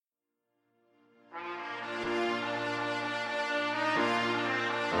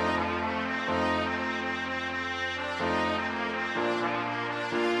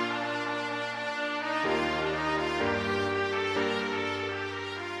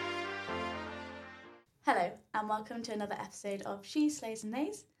and welcome to another episode of She Slays and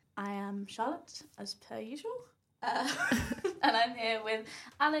Nays. I am Charlotte, as per usual, and I'm here with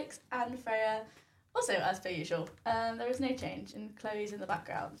Alex and Freya, also as per usual. There is no change, and Chloe's in the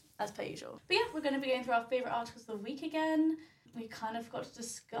background, as per usual. But yeah, we're going to be going through our favourite articles of the week again. We kind of got to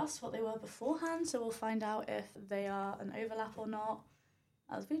discuss what they were beforehand, so we'll find out if they are an overlap or not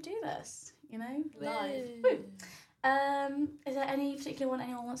as we do this, live. Woo. Is there any particular one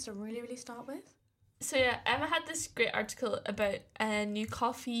anyone wants to really start with? So yeah, Emma had this great article about a new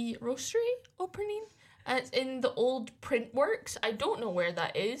coffee roastery opening. It's in the old Printworks. I don't know where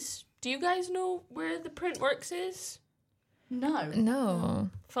that is. Do you guys know where the Printworks is?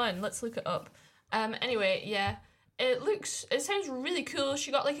 No. Fun, let's look it up. Anyway, yeah. It sounds really cool. She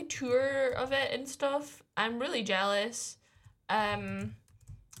got like a tour of it and stuff. I'm really jealous.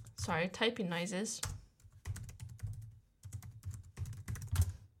 Sorry, typing noises.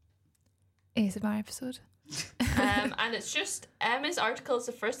 ASMR episode. And it's just Emma's article is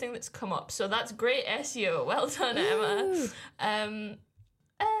the first thing that's come up, so that's great SEO. Well done, Emma.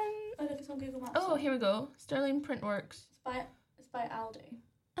 Oh, look, it's on Google Maps. Oh, here we go. Sterling Printworks. It's by Aldi.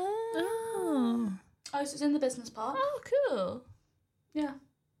 Oh. Oh, so it's in the business park. Oh, cool. Yeah.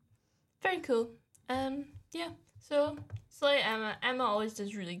 Very cool. Yeah. So like Emma always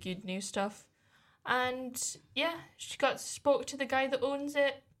does really good new stuff, and yeah, she spoke to the guy that owns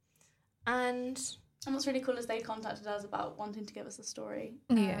it, and what's really cool is they contacted us about wanting to give us the story.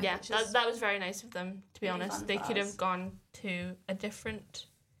 Yeah, that was very nice of them, to be really honest. They could have gone to a different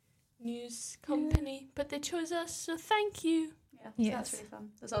news company, but they chose us, so thank you. Yeah, so yes. That's really fun.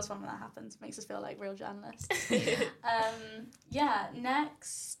 It's always fun when that happens. Makes us feel like real journalists.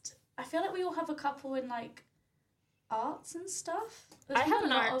 Next, I feel like we all have a couple in like arts and stuff. I have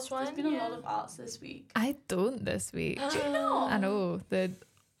an arts one. There's been a lot of arts this week. I don't this week. Do you not? I know, the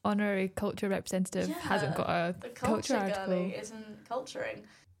honorary culture representative hasn't got a the culture article. Girlie isn't culturing.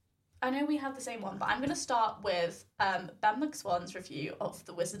 I know we have the same one, but I'm going to start with Ben McSwan's review of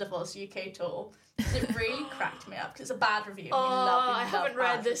the Wizard of Oz UK tour. It really cracked me up because it's a bad review. I haven't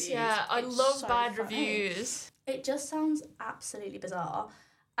read this yet. I love so bad funny. reviews. It just sounds absolutely bizarre,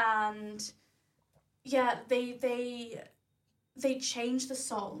 and yeah, they change the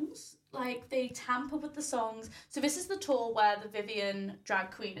songs. Like, they tamper with the songs. So this is the tour where the Vivian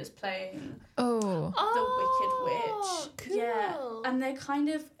drag queen is playing the Wicked Witch. Cool. Yeah. And they're kind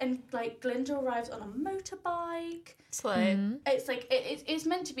of, and like Glinda arrives on a motorbike. Slay. It's like, it's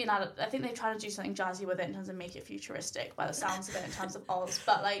meant to be I think they try to do something jazzy with it in terms of make it futuristic by the sounds of it in terms of Oz.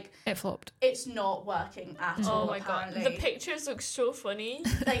 But like, It flopped. it's not working at all. Oh my apparently. god. The pictures look so funny.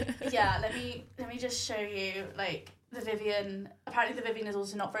 Like, yeah, let me just show you, like, apparently the Vivian is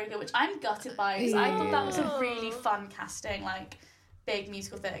also not very good, which I'm gutted by, because I thought that was a really fun casting, like, big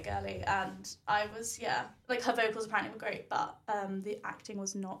musical theatre girly, and I was, like, her vocals apparently were great, but the acting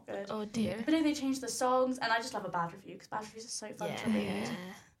was not good. Oh dear. But no, they changed the songs, and I just love a bad review, because bad reviews are so fun to read.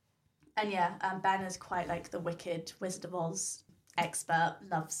 And Ben is quite, like, the wicked Wizard of Oz expert,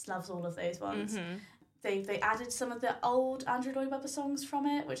 loves all of those ones. Mm-hmm. They added some of the old Andrew Lloyd Webber songs from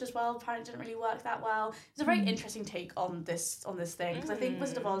it, which as well apparently didn't really work that well. It's a very interesting take on this thing, because I think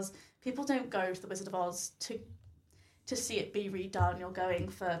Wizard of Oz, people don't go to the Wizard of Oz to see it be redone. You're going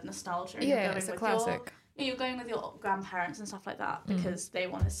for nostalgia. And Yeah, it's a classic. You're going with your grandparents and stuff like that because they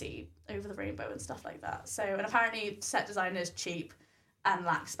want to see Over the Rainbow and stuff like that. So, and apparently set design is cheap and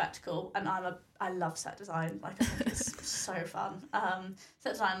lacks spectacle, and I love set design. Like, I think it's so fun.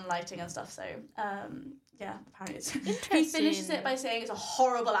 Set design and lighting and stuff. So apparently it's he finishes it by saying it's a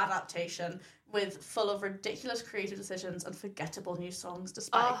horrible adaptation full of ridiculous creative decisions and forgettable new songs,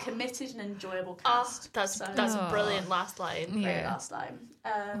 despite a committed and enjoyable cast. That's a brilliant last line. Great last line.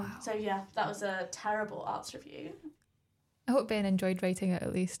 So yeah, that was a terrible arts review. I hope Ben enjoyed writing it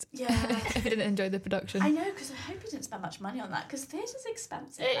at least. Yeah. If he didn't enjoy the production. I know, because I hope he didn't spend much money on that, because theatre's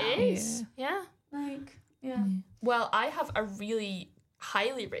expensive now. It is. Yeah. Like, yeah. Well, I have a really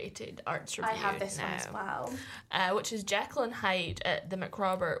highly rated arts review I have this now, one as well. which is Jekyll and Hyde at the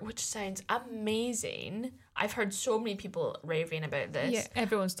McRobert, which sounds amazing. I've heard so many people raving about this. Yeah,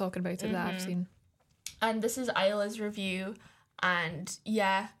 everyone's talking about it that I've seen. And this is Isla's review, and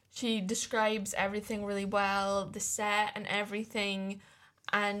yeah, she describes everything really well, the set and everything,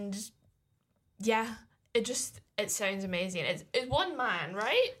 and yeah, it sounds amazing. It's one man,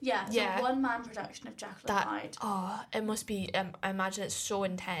 right? Yeah, it's a one-man production of Jekyll and Hyde. Oh, it must be, I imagine it's so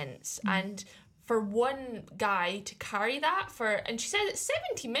intense. And for one guy to carry that and she said it's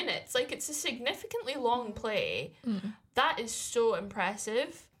 70 minutes, like it's a significantly long play. That is so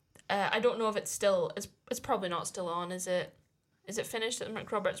impressive. I don't know if it's still, it's probably not still on, is it? Is it finished at the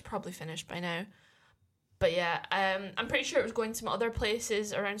McRobert? It's probably finished by now. But yeah, I'm pretty sure it was going to some other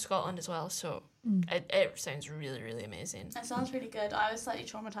places around Scotland as well, so it sounds really, really amazing. It sounds really good. I was slightly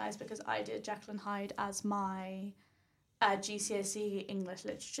traumatised because I did Jekyll and Hyde as my GCSE English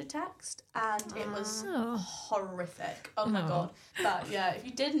literature text, and it was horrific. Oh my god. But yeah, if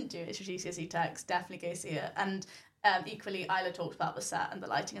you didn't do it as your GCSE text, definitely go see it. And equally, Isla talked about the set and the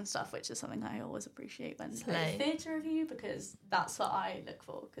lighting and stuff, which is something I always appreciate when I do theatre review, because that's what I look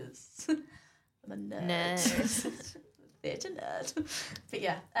for, because I'm a nerd. Theatre nerd. But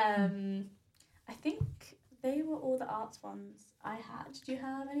yeah, I think they were all the arts ones I had. Did you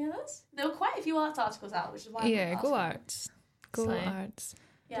have any others? There were quite a few arts articles out, which is why go arts. Go arts.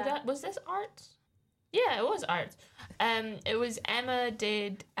 Yeah. Was this arts? Yeah, it was arts. It was Emma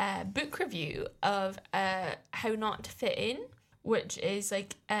did a book review of How Not to Fit In, which is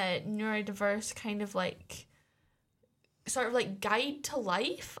like a neurodiverse kind of like sort of like guide to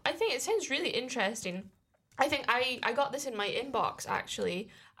life. I think it sounds really interesting. I think I got this in my inbox actually,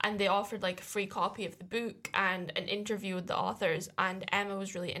 and they offered like a free copy of the book and an interview with the authors, and Emma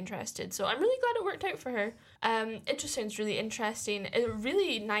was really interested, so I'm really glad it worked out for her. It just sounds really interesting. It's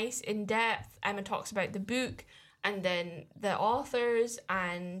really nice, in depth. Emma talks about the book and then the authors,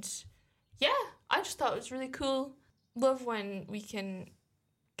 and yeah, I just thought it was really cool. Love when we can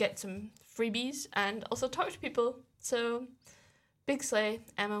get some freebies and also talk to people. So big slay,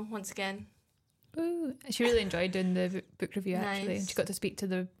 Emma, once again. Ooh, she really enjoyed doing the book review actually. Nice. She got to speak to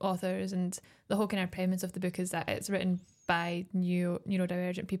the authors, and the whole kind of premise of the book is that it's written by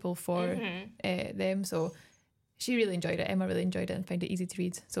neurodivergent people for them. So she really enjoyed it. Emma really enjoyed it and found it easy to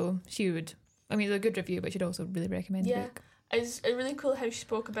read. So she would, I mean, it's a good review, but she'd also really recommend the book. It's really cool how she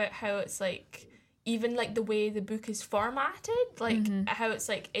spoke about how it's like, even like the way the book is formatted, like how it's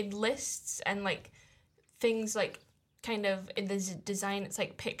like in lists and like things like kind of in the design, it's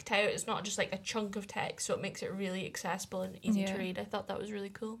like picked out. It's not just like a chunk of text, so it makes it really accessible and easy to read. I thought that was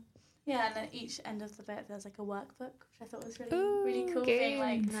really cool. Yeah, and at each end of the bit there's like a workbook, which I thought was really cool. Being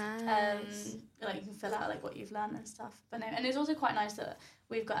like, like you can fill out like what you've learned and stuff. But no, and it's also quite nice that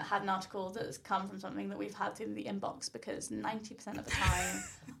we've had an article that's come from something that we've had through the inbox, because 90% of the time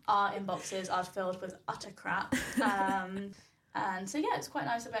our inboxes are filled with utter crap. And so yeah, it's quite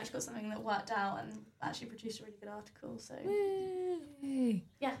nice that we actually got something that worked out and actually produced a really good article. So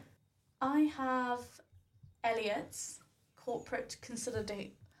yeah, I have Eliot's corporate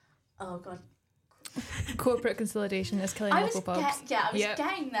consolidate. Oh god, corporate consolidation is killing local pubs. I was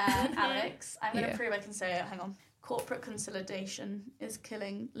getting there, Alex. I'm going to prove I can say it. Hang on. Corporate consolidation is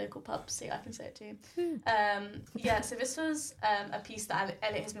killing local pubs. See, I can say it too. So this was a piece that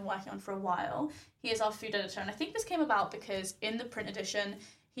Eliot has been working on for a while. He is our food editor, and I think this came about because in the print edition,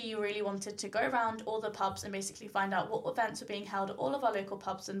 he really wanted to go around all the pubs and basically find out what events were being held at all of our local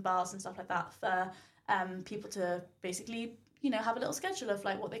pubs and bars and stuff like that for people to basically, have a little schedule of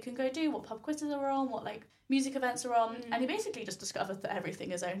like what they can go do, what pub quizzes are on, what like music events are on, and he basically just discovered that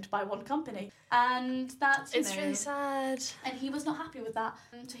everything is owned by one company, and that's it's really sad. And he was not happy with that,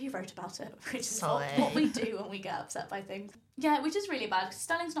 so he wrote about it, which is what we do when we get upset by things. Yeah, which is really bad because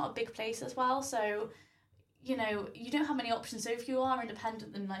Stirling's not a big place as well, so you don't have many options. So if you are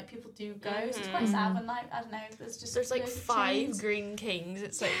independent, then like people do go. So it's quite sad when like I don't know. There's like 5 Green Kings.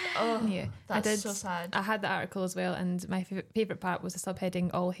 It's like that's so sad. I had the article as well, and my favourite part was the subheading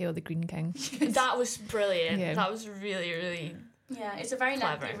 "All Hail the Green King." That was brilliant. Yeah. That was really, really. Yeah, it's a very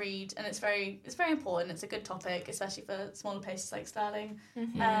lengthy read, and it's very important. It's a good topic, especially for smaller places like Stirling.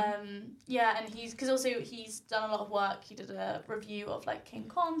 And he's done a lot of work. He did a review of like King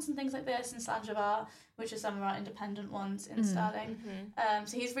Cons and things like this, and Slangevar, which are some of our independent ones in Stirling.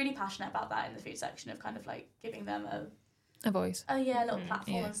 So he's really passionate about that in the food section, of kind of like giving them a voice. A little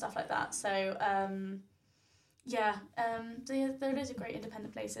platform and stuff like that. So there is a great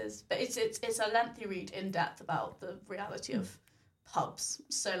independent places, but it's a lengthy read in depth about the reality of pubs.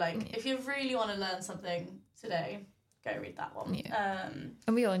 So like if you really want to learn something today, go read that one.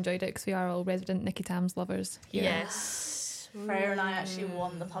 And we all enjoyed it because we are all resident Nicky Tams lovers here. Yes. Freya and I actually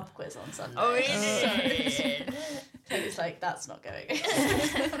won the pub quiz on Sunday. Oh, we did. It's like, that's not going.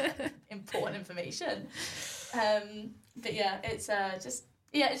 Important information. But yeah, it's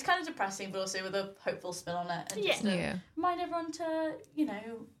it's kind of depressing, but also with a hopeful spin on it. And just remind everyone to,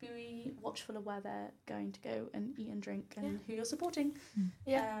 be watchful of where they're going to go and eat and drink and who you're supporting.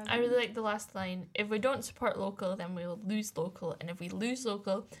 Yeah. I really like the last line. If we don't support local, then we will lose local. And if we lose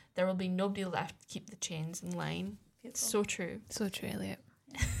local, there will be nobody left to keep the chains in line. Beautiful. So true. So true, Eliot.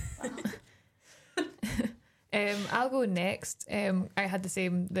 I'll go next. I had the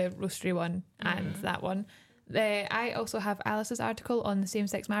roastery one and that one. I also have Alice's article on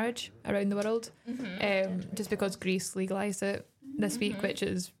same-sex marriage around the world, just because Greece legalised it this week, which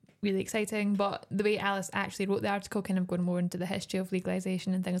is really exciting. But the way Alice actually wrote the article, kind of going more into the history of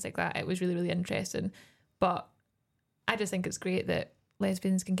legalisation and things like that, it was really, really interesting. But I just think it's great that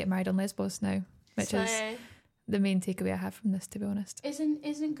lesbians can get married on Lesbos now, which is the main takeaway I have from this, to be honest.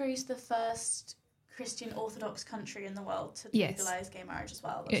 Isn't Greece the first Christian Orthodox country in the world to legalise gay marriage as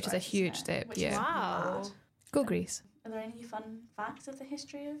well? Which is a huge step, Which is wow. mad. Go Greece. Are there any fun facts of the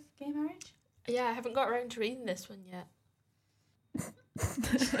history of gay marriage? Yeah, I haven't got around to reading this one yet.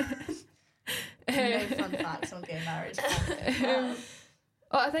 No fun facts on gay marriage. Wow.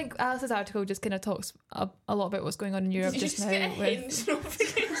 Well, I think Alice's article just kind of talks a lot about what's going on in Europe Did you just just now. get a Hinge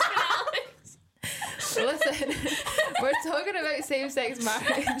notification, Alex? Listen, we're talking about same-sex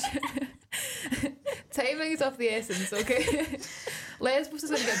marriage. Timing is of the essence, okay? Lesbos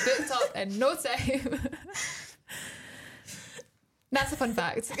is going to get booked up in no time. That's a fun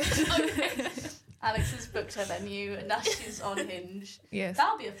fact. Okay. Alex has booked her venue and now she's on Hinge. Yes.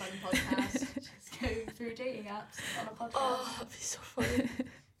 That'll be a fun podcast. Just going through dating apps on a podcast. Oh, that'd be so funny.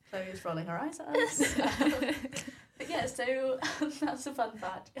 Chloe's rolling her eyes at us. But yeah, so that's a fun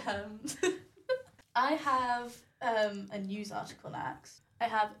fact. I have a news article next. I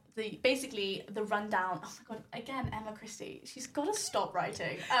have basically the rundown. Oh my god! Again, Emma Christie. She's got to stop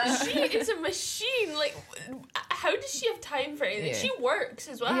writing. She is a machine. Like, how does she have time for anything? Yeah. She works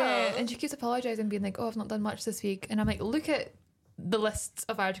as well. Yeah, and she keeps apologising, being like, "Oh, I've not done much this week," and I'm like, "Look at the lists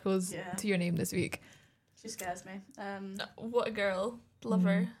of articles to your name this week." She scares me. What a girl. Love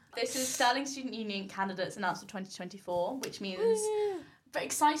her. This is Sterling Student Union candidates announced for 2024, which means. But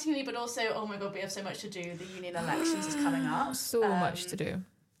excitingly, but also, oh my god, we have so much to do. The union elections is coming up. So much to do.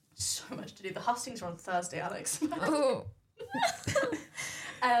 So much to do. The hustings are on Thursday, Alex. Oh.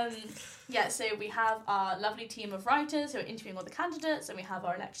 Yeah, so we have our lovely team of writers who are interviewing all the candidates, and we have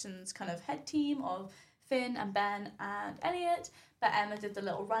our elections kind of head team of Finn and Ben and Elliot. But Emma did the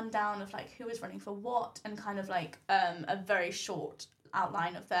little rundown of like who is running for what, and kind of like a very short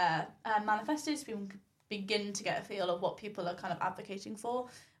outline of their manifestos. People can begin to get a feel of what people are kind of advocating for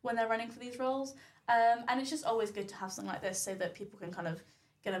when they're running for these roles. And it's just always good to have something like this so that people can kind of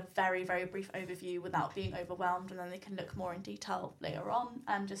get a very, very brief overview without being overwhelmed, and then they can look more in detail later on.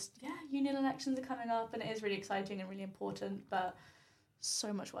 And just, union elections are coming up, and it is really exciting and really important, but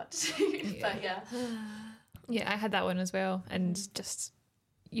so much work to do. Yeah. But yeah. Yeah, I had that one as well, and just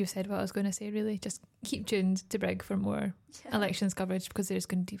you said what I was going to say, really. Just keep tuned to Brig for more elections coverage, because there's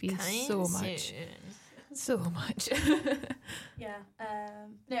going to be so much. So much. Yeah.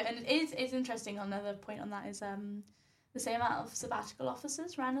 No, and it's interesting. Another point on that is the same amount of sabbatical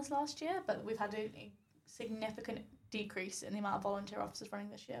officers ran as last year, but we've had a significant decrease in the amount of volunteer officers running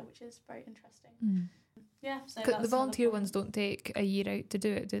this year, which is very interesting. Yeah. So the volunteer ones don't take a year out to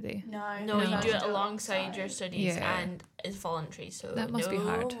do it, do they? No, you do it alongside your studies, and it's voluntary, so that must be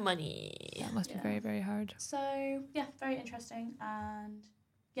hard. Money. That must be very, very hard. So yeah, very interesting, and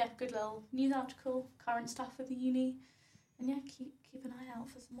yeah, good little news article, current stuff with the uni, and yeah, keep an eye out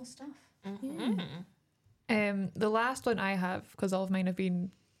for some more stuff. The last one I have, because all of mine have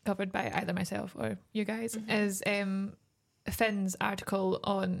been covered by either myself or you guys, is Finn's article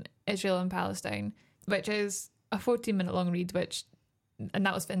on Israel and Palestine, which is a 14-minute long read, and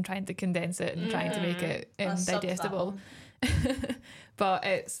that was Finn trying to condense it and trying to make it digestible. But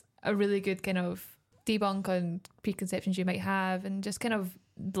it's a really good kind of debunk on preconceptions you might have, and just kind of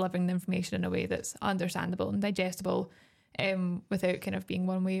delivering the information in a way that's understandable and digestible, without kind of being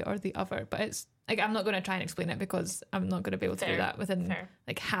one way or the other. But it's like, I'm not going to try and explain it, because I'm not going to be able to do that within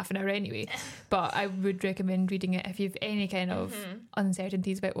like half an hour anyway. But I would recommend reading it if you've any kind of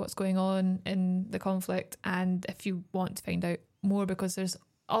uncertainties about what's going on in the conflict, and if you want to find out more, because there's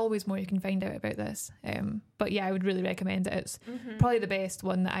always more you can find out about this. But yeah, I would really recommend it. It's probably the best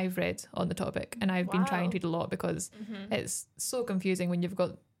one that I've read on the topic, and I've been trying to read a lot, because it's so confusing when you've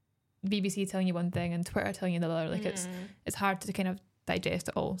got BBC telling you one thing and Twitter telling you another. Like it's hard to kind of digest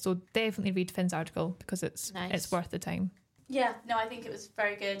it all. So definitely read Finn's article, because it's worth the time. Yeah, no, I think it was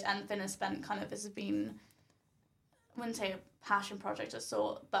very good, and Finn has spent kind of, this has been, I wouldn't say a passion project of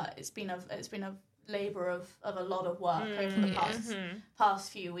sort, but it's been a labour of a lot of work over the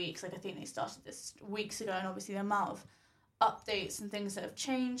past few weeks. Like, I think they started this weeks ago, and obviously the amount of updates and things that have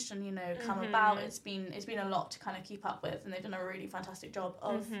changed and come about, it's been a lot to kind of keep up with, and they've done a really fantastic job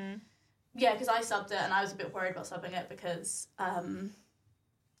of because I subbed it, and I was a bit worried about subbing it, because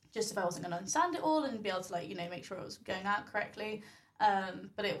just if I wasn't going to understand it all and be able to make sure it was going out correctly,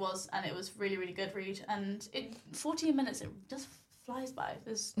 but it was really, really good read, and 14 minutes, it just flies by.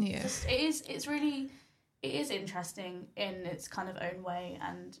 It's really, it is interesting in its kind of own way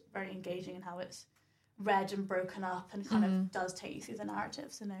and very engaging in how it's read and broken up and kind of does take you through the narrative.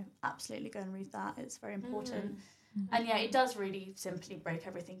 So no, absolutely go and read that. It's very important. And yeah, it does really simply break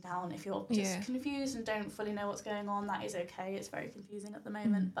everything down. If you're just confused and don't fully know what's going on, that is okay. It's very confusing at the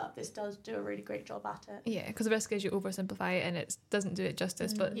moment, but this does do a really great job at it. Yeah, because the risk is you oversimplify it and it doesn't do it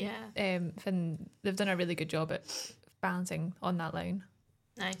justice. But Finn, they've done a really good job at balancing on that line.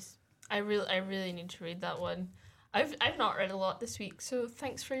 Nice. I really need to read that one. I've not read a lot this week, so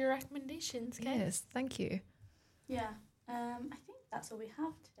thanks for your recommendations, guys. Yes, thank you. Yeah, I think that's all we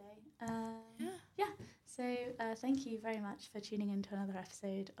have today. Yeah. So thank you very much for tuning in to another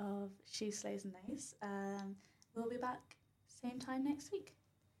episode of She Slays and Nays. We'll be back same time next week.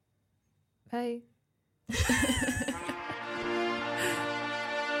 Bye.